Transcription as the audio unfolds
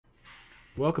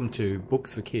Welcome to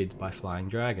Books for Kids by Flying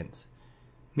Dragons.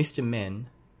 Mr. Men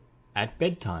at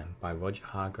Bedtime by Roger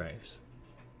Hargreaves.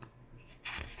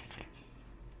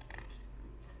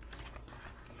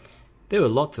 There are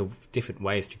lots of different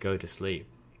ways to go to sleep.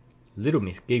 Little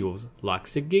Miss Giggles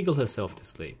likes to giggle herself to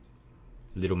sleep.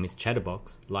 Little Miss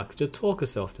Chatterbox likes to talk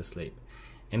herself to sleep.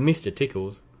 And Mr.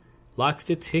 Tickles likes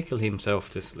to tickle himself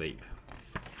to sleep.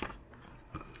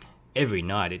 Every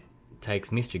night it takes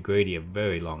Mr. Greedy a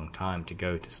very long time to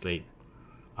go to sleep.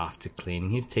 After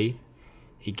cleaning his teeth,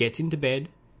 he gets into bed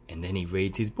and then he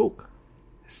reads his book.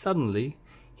 Suddenly,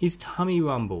 his tummy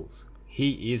rumbles.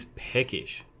 He is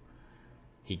peckish.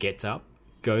 He gets up,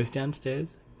 goes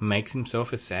downstairs, makes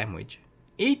himself a sandwich,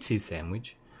 eats his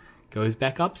sandwich, goes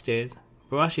back upstairs,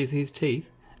 brushes his teeth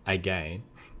again,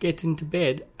 gets into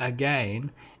bed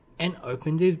again, and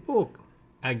opens his book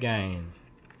again.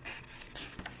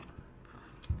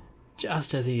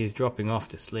 Just as he is dropping off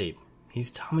to sleep,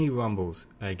 his tummy rumbles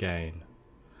again.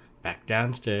 Back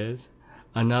downstairs,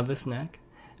 another snack,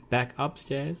 back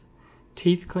upstairs,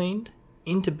 teeth cleaned,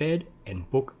 into bed, and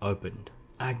book opened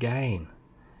again.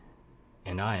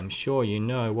 And I am sure you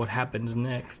know what happens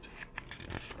next.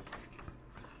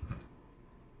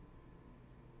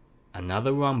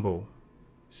 Another rumble.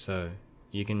 So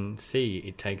you can see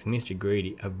it takes Mr.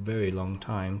 Greedy a very long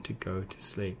time to go to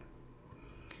sleep.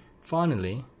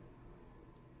 Finally,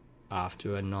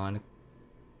 after a 9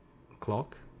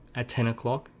 o'clock, a 10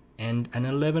 o'clock, and an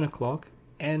 11 o'clock,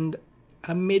 and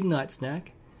a midnight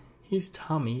snack, his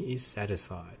tummy is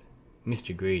satisfied.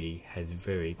 Mr. Greedy has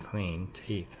very clean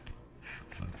teeth.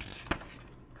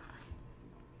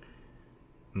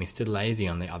 Mr. Lazy,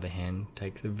 on the other hand,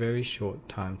 takes a very short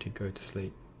time to go to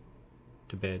sleep,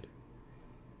 to bed.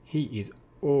 He is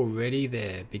already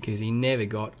there because he never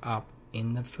got up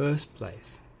in the first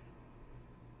place.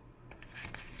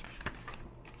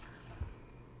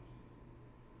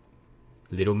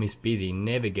 Little Miss Busy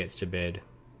never gets to bed.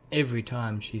 Every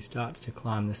time she starts to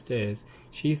climb the stairs,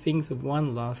 she thinks of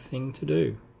one last thing to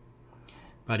do.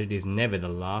 But it is never the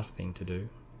last thing to do.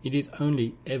 It is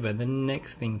only ever the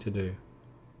next thing to do.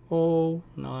 All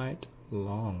night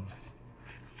long.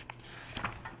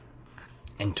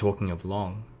 And talking of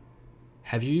long,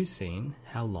 have you seen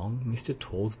how long Mr.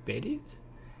 Tall's bed is?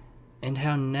 And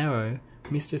how narrow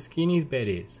Mr. Skinny's bed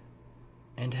is?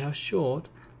 And how short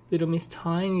Little Miss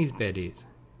Tiny's bed is?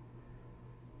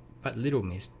 But Little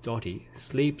Miss Dotty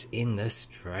sleeps in the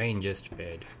strangest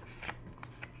bed.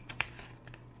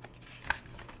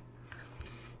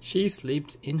 She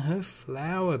sleeps in her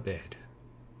flower bed.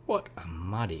 What a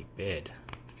muddy bed.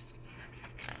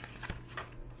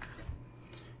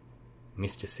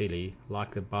 Mr. Silly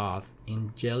liked a bath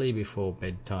in jelly before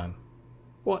bedtime.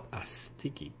 What a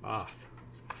sticky bath.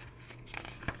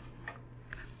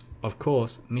 Of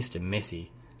course, Mr.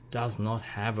 Messy does not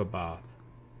have a bath.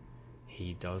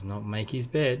 He does not make his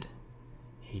bed.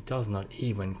 He does not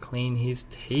even clean his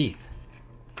teeth.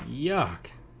 Yuck!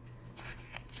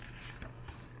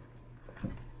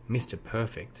 Mr.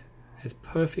 Perfect has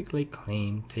perfectly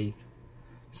clean teeth.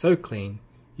 So clean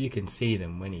you can see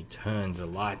them when he turns the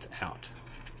lights out.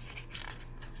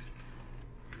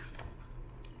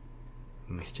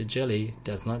 Mr. Jelly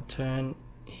does not turn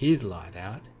his light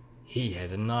out. He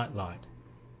has a night light.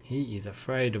 He is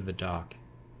afraid of the dark.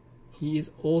 He is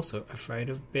also afraid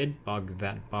of bed bugs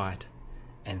that bite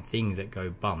and things that go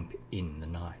bump in the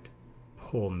night.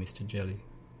 Poor Mr. Jelly.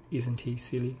 Isn't he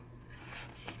silly?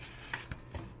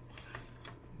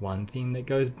 One thing that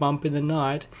goes bump in the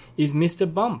night is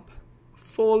Mr. Bump,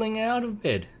 falling out of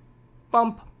bed.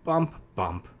 Bump, bump,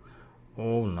 bump,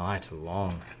 all night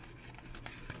long.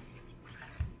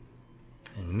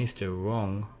 And Mr.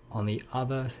 Wrong, on the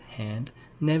other hand,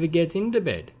 never gets into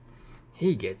bed.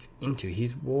 He gets into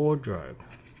his wardrobe.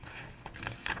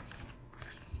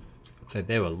 So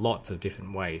there are lots of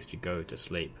different ways to go to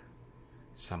sleep.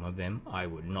 Some of them I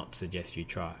would not suggest you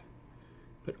try.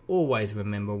 But always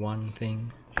remember one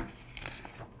thing.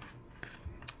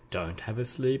 Don't have a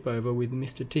sleepover with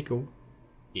Mr. Tickle.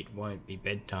 It won't be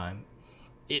bedtime.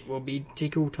 It will be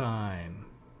tickle time.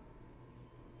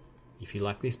 If you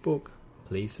like this book,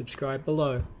 please subscribe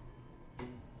below.